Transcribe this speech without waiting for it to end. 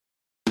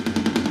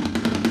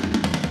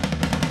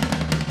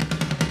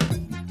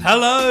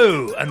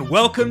Hello, and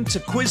welcome to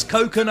Quiz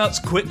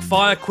Coconut's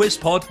Quickfire Quiz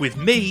Pod with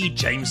me,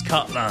 James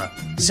Cutler.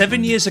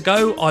 7 years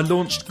ago, I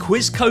launched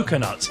Quiz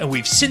Coconut, and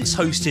we've since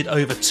hosted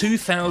over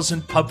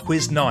 2,000 pub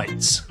quiz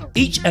nights.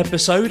 Each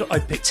episode, I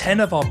pick 10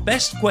 of our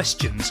best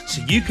questions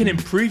so you can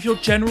improve your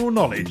general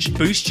knowledge,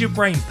 boost your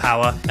brain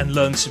power, and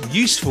learn some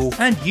useful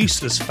and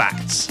useless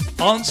facts.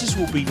 Answers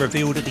will be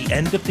revealed at the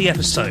end of the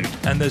episode,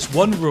 and there's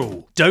one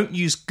rule: don't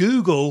use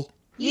Google.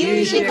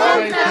 Use your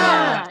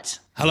coconut!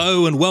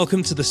 Hello and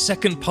welcome to the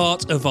second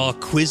part of our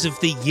Quiz of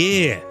the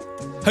Year.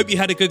 Hope you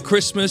had a good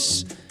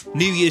Christmas.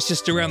 New Year's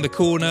just around the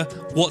corner.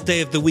 What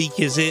day of the week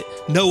is it?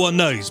 No one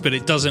knows, but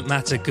it doesn't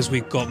matter because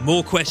we've got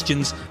more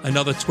questions,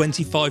 another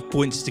 25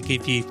 points to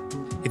give you.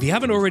 If you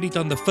haven't already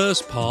done the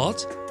first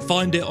part,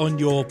 find it on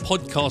your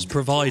podcast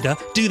provider.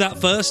 Do that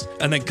first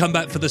and then come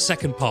back for the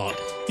second part.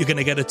 You're going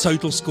to get a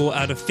total score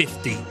out of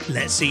 50.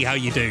 Let's see how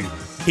you do.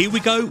 Here we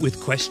go with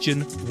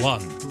question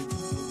 1.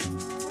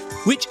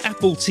 Which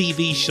Apple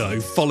TV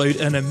show followed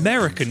an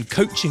American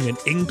coaching an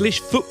English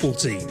football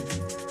team?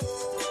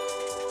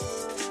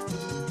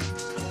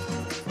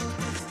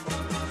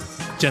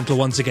 Gentle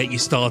one to get you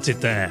started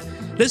there.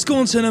 Let's go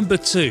on to number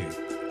 2.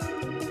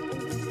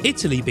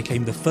 Italy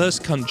became the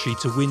first country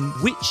to win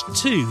which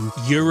 2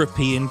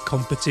 European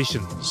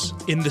competitions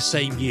in the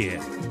same year?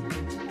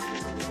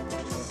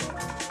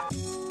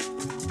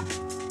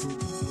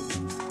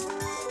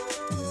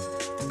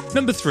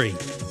 Number 3.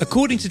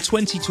 According to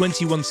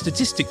 2021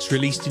 statistics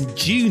released in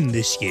June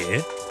this year,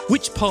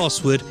 which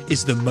password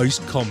is the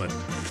most common?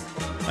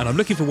 And I'm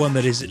looking for one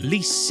that is at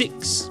least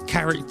 6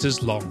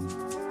 characters long.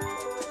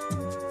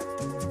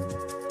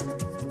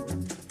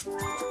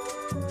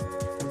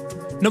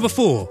 Number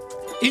 4.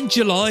 In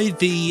July,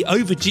 the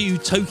overdue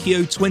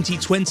Tokyo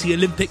 2020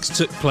 Olympics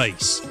took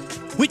place.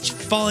 Which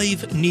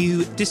 5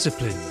 new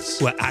disciplines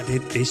were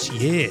added this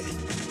year?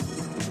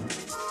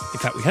 In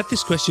fact, we had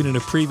this question in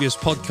a previous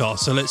podcast,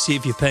 so let's see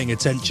if you're paying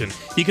attention.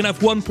 You can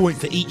have 1 point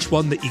for each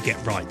one that you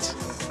get right.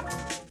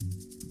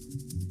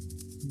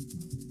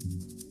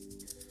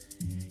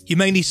 You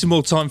may need some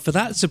more time for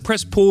that, so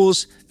press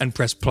pause and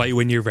press play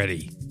when you're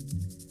ready.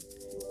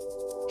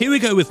 Here we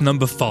go with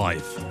number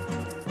 5.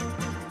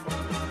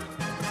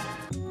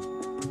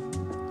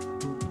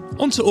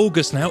 On to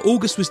August now.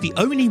 August was the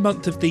only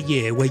month of the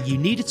year where you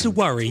needed to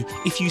worry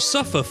if you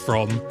suffer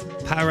from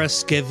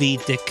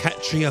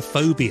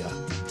paraskevidekatriophobia.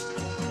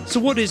 So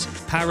what is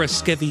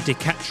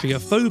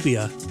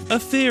paraskevidekatriophobia a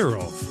fear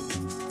of?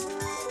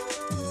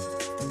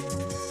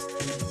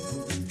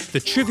 The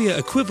trivia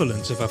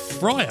equivalent of a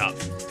fry-up.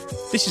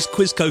 This is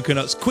Quiz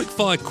Coconut's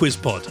Quickfire Quiz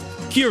Pod,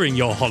 curing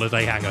your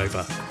holiday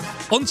hangover.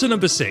 On to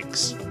number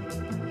 6.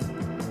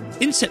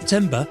 In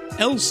September,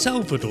 El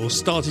Salvador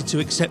started to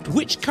accept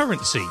which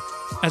currency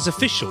as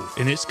official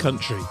in its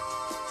country?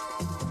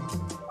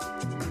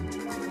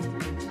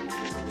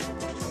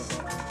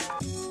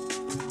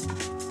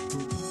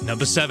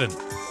 Number 7.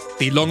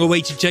 The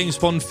long-awaited James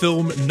Bond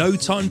film No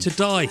Time to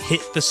Die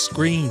hit the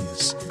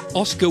screens.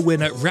 Oscar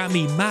winner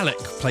Rami Malek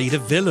played a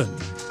villain.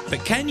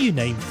 But can you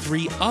name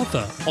 3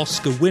 other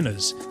Oscar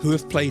winners who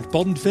have played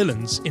Bond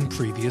villains in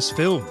previous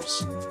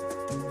films?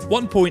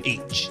 1 point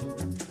each.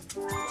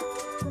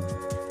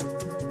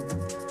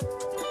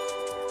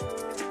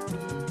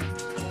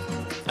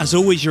 As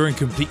always, you're in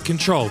complete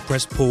control.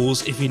 Press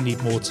pause if you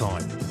need more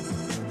time.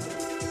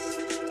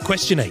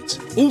 Question 8.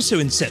 Also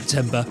in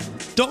September,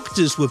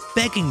 doctors were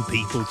begging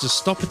people to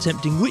stop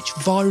attempting which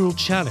viral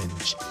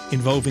challenge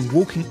involving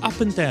walking up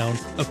and down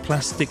a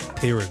plastic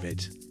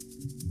pyramid?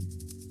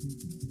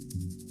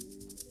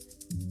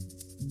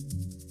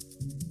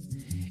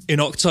 In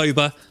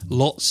October,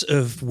 lots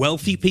of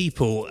wealthy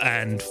people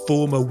and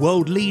former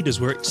world leaders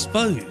were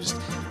exposed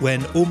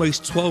when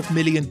almost 12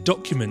 million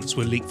documents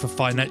were leaked for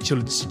financial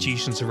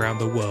institutions around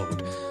the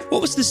world.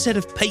 What was the set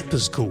of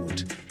papers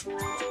called?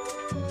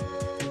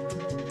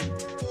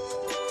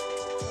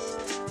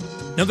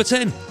 Number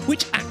 10.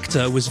 Which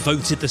actor was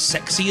voted the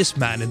sexiest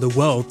man in the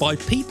world by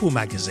People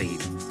magazine?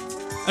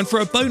 And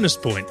for a bonus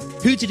point,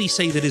 who did he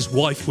say that his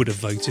wife would have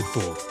voted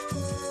for?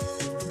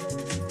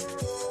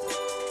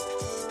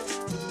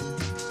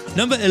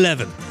 Number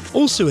 11.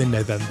 Also in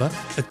November,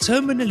 a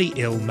terminally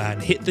ill man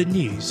hit the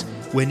news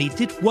when he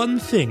did one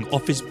thing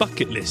off his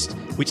bucket list,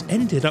 which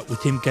ended up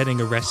with him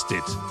getting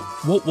arrested.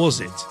 What was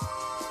it?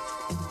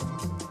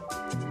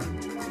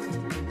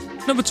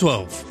 Number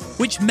 12.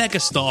 Which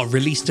megastar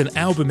released an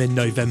album in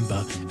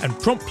November and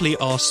promptly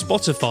asked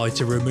Spotify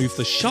to remove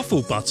the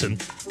shuffle button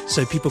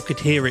so people could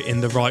hear it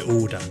in the right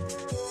order?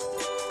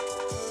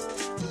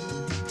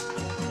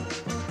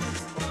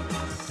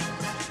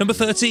 Number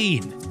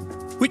 13.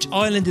 Which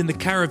island in the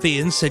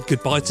Caribbean said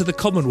goodbye to the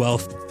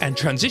Commonwealth and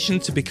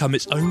transitioned to become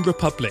its own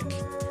republic?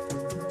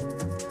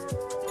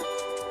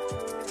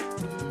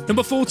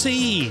 Number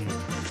 14.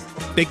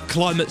 Big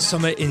climate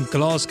summit in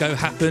Glasgow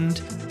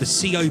happened, the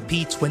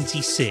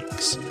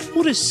COP26.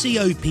 What does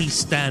COP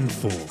stand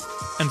for?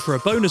 And for a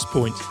bonus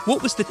point,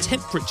 what was the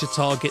temperature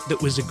target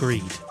that was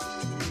agreed?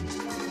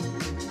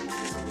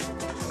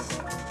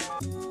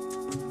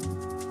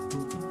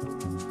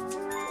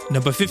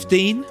 Number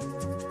 15.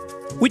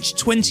 Which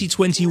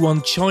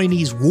 2021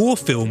 Chinese war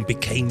film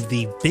became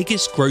the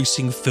biggest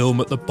grossing film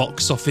at the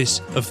box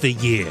office of the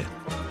year?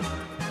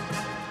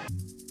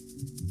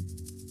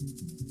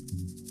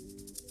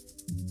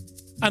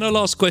 And our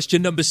last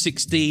question, number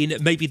 16,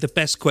 maybe the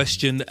best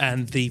question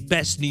and the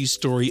best news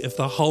story of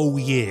the whole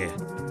year.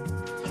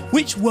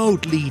 Which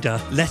world leader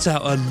let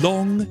out a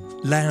long,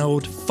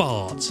 loud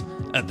fart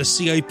at the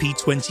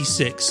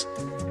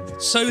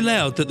COP26? So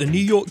loud that the New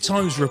York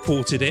Times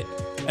reported it,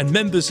 and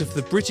members of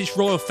the British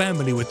royal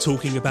family were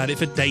talking about it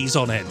for days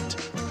on end.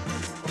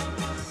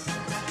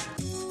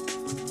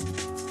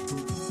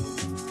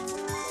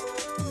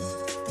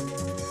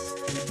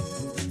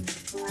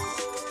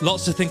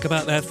 Lots to think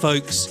about there,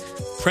 folks.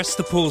 Press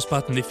the pause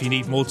button if you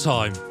need more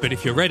time, but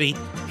if you're ready,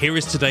 here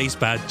is today's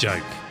bad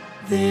joke.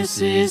 This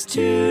is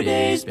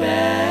today's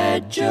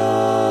bad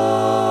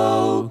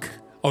joke.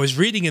 I was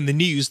reading in the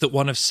news that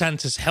one of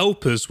Santa's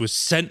helpers was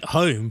sent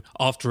home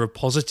after a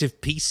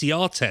positive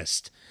PCR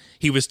test.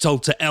 He was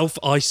told to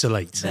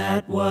self-isolate.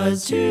 That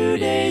was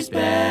today's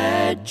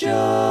bad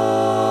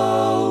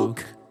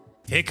joke.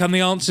 Here come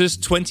the answers,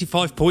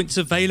 25 points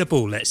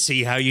available. Let's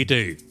see how you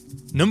do.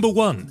 Number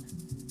 1,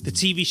 the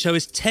TV show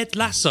is Ted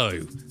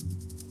Lasso.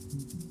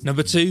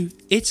 Number 2,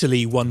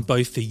 Italy won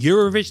both the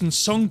Eurovision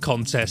Song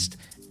Contest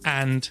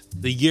and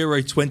the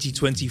Euro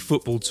 2020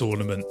 football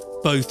tournament.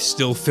 Both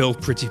still feel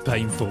pretty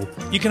painful.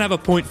 You can have a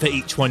point for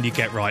each one you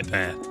get right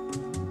there.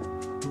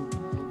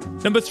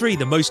 Number 3,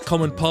 the most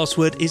common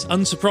password is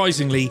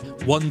unsurprisingly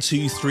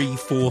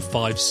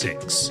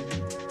 123456.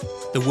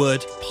 The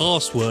word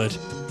password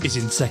is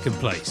in second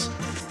place.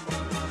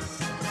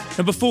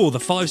 Number 4, the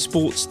 5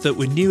 sports that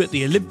were new at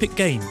the Olympic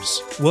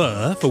Games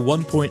were, for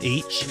 1 point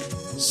each,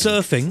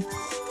 surfing,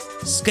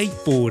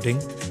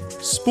 skateboarding,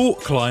 sport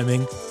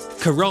climbing,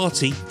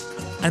 karate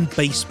and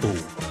baseball.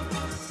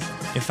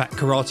 In fact,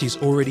 karate's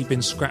already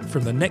been scrapped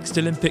from the next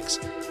Olympics,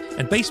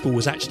 and baseball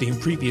was actually in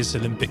previous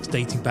Olympics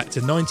dating back to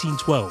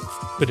 1912,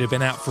 but had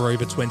been out for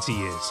over 20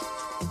 years.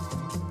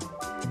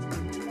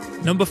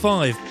 Number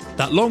 5,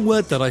 that long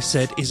word that I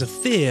said is a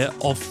fear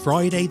of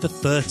Friday the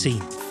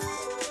 13th.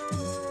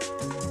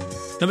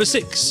 Number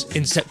 6,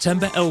 in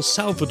September, El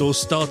Salvador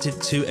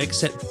started to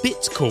accept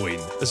Bitcoin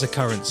as a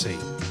currency.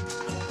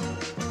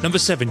 Number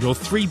 7, your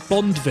 3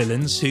 Bond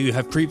villains who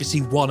have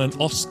previously won an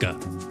Oscar.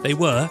 They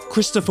were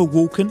Christopher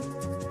Walken,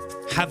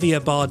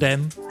 Javier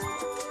Bardem,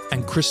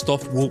 and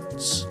Christoph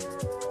Waltz.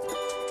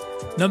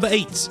 Number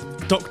 8,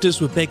 doctors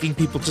were begging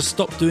people to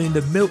stop doing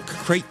the milk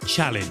crate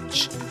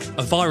challenge,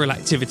 a viral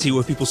activity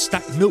where people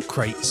stacked milk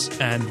crates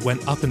and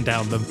went up and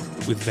down them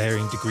with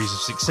varying degrees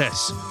of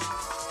success.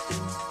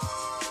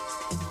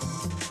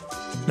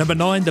 Number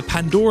 9, the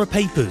Pandora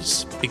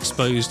Papers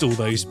exposed all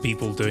those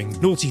people doing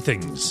naughty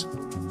things.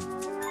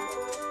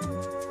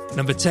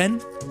 Number 10,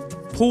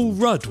 Paul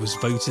Rudd was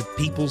voted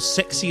People's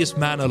Sexiest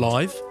Man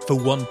Alive for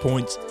 1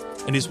 point,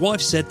 and his wife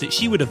said that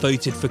she would have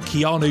voted for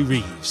Keanu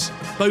Reeves.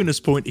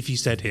 Bonus point if you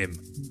said him.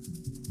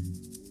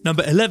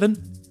 Number 11,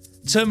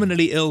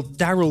 terminally ill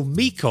Daryl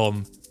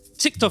Mecom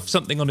ticked off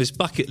something on his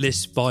bucket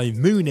list by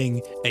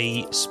mooning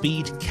a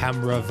speed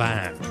camera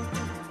van.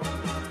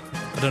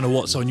 I don't know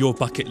what's on your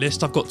bucket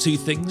list. I've got 2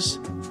 things: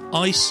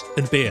 ice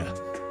and beer.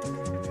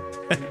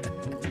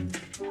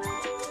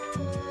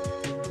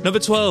 Number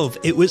 12,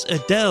 it was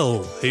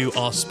Adele who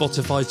asked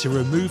Spotify to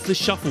remove the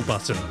shuffle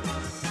button.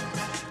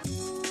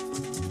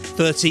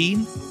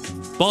 13,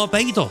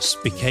 Barbados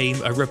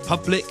became a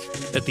republic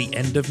at the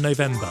end of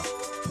November.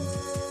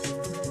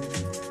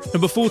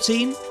 Number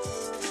 14,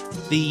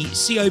 the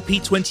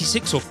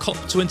COP26 or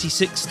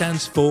COP26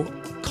 stands for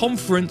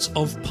Conference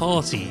of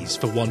Parties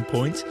for 1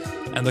 point,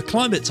 and the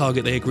climate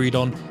target they agreed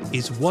on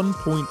is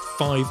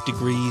 1.5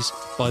 degrees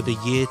by the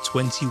year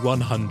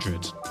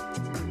 2100.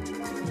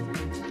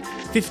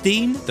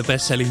 15, the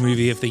best-selling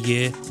movie of the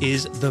year,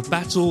 is The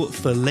Battle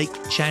for Lake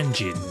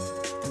Changjin.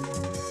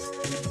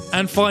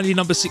 And finally,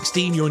 number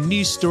 16, your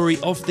news story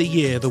of the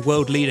year, the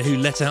world leader who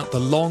let out the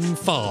long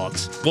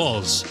fart,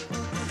 was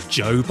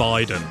Joe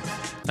Biden.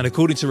 And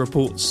according to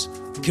reports,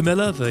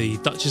 Camilla, the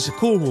Duchess of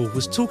Cornwall,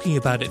 was talking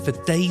about it for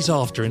days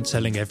after and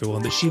telling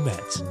everyone that she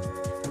met.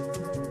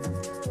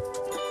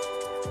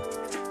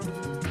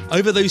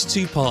 Over those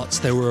 2 parts,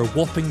 there were a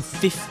whopping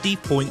 50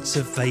 points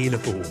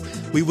available.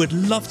 We would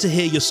love to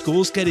hear your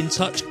scores. Get in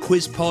touch,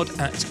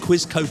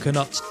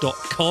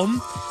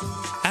 quizpod@quizcoconut.com.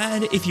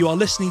 And if you are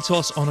listening to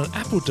us on an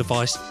Apple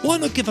device, why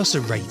not give us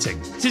a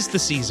rating? 'Tis the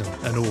season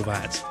and all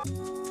that.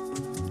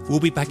 We'll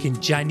be back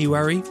in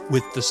January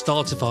with the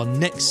start of our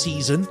next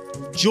season.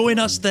 Join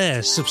us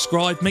there,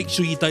 subscribe, make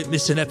sure you don't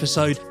miss an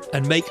episode,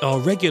 and make our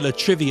regular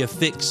trivia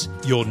fix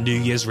your New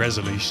Year's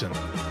resolution.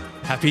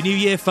 Happy New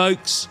Year,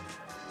 folks!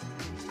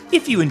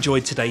 If you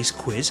enjoyed today's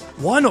quiz,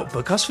 why not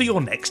book us for your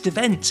next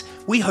event?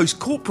 We host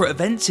corporate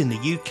events in the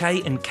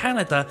UK and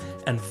Canada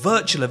and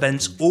virtual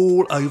events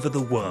all over the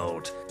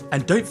world.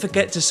 And don't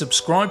forget to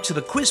subscribe to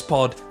the Quiz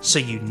Pod so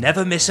you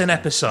never miss an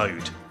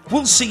episode.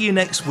 We'll see you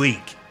next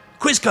week.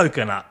 Quiz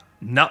Coconut,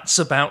 nuts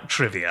about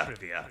trivia.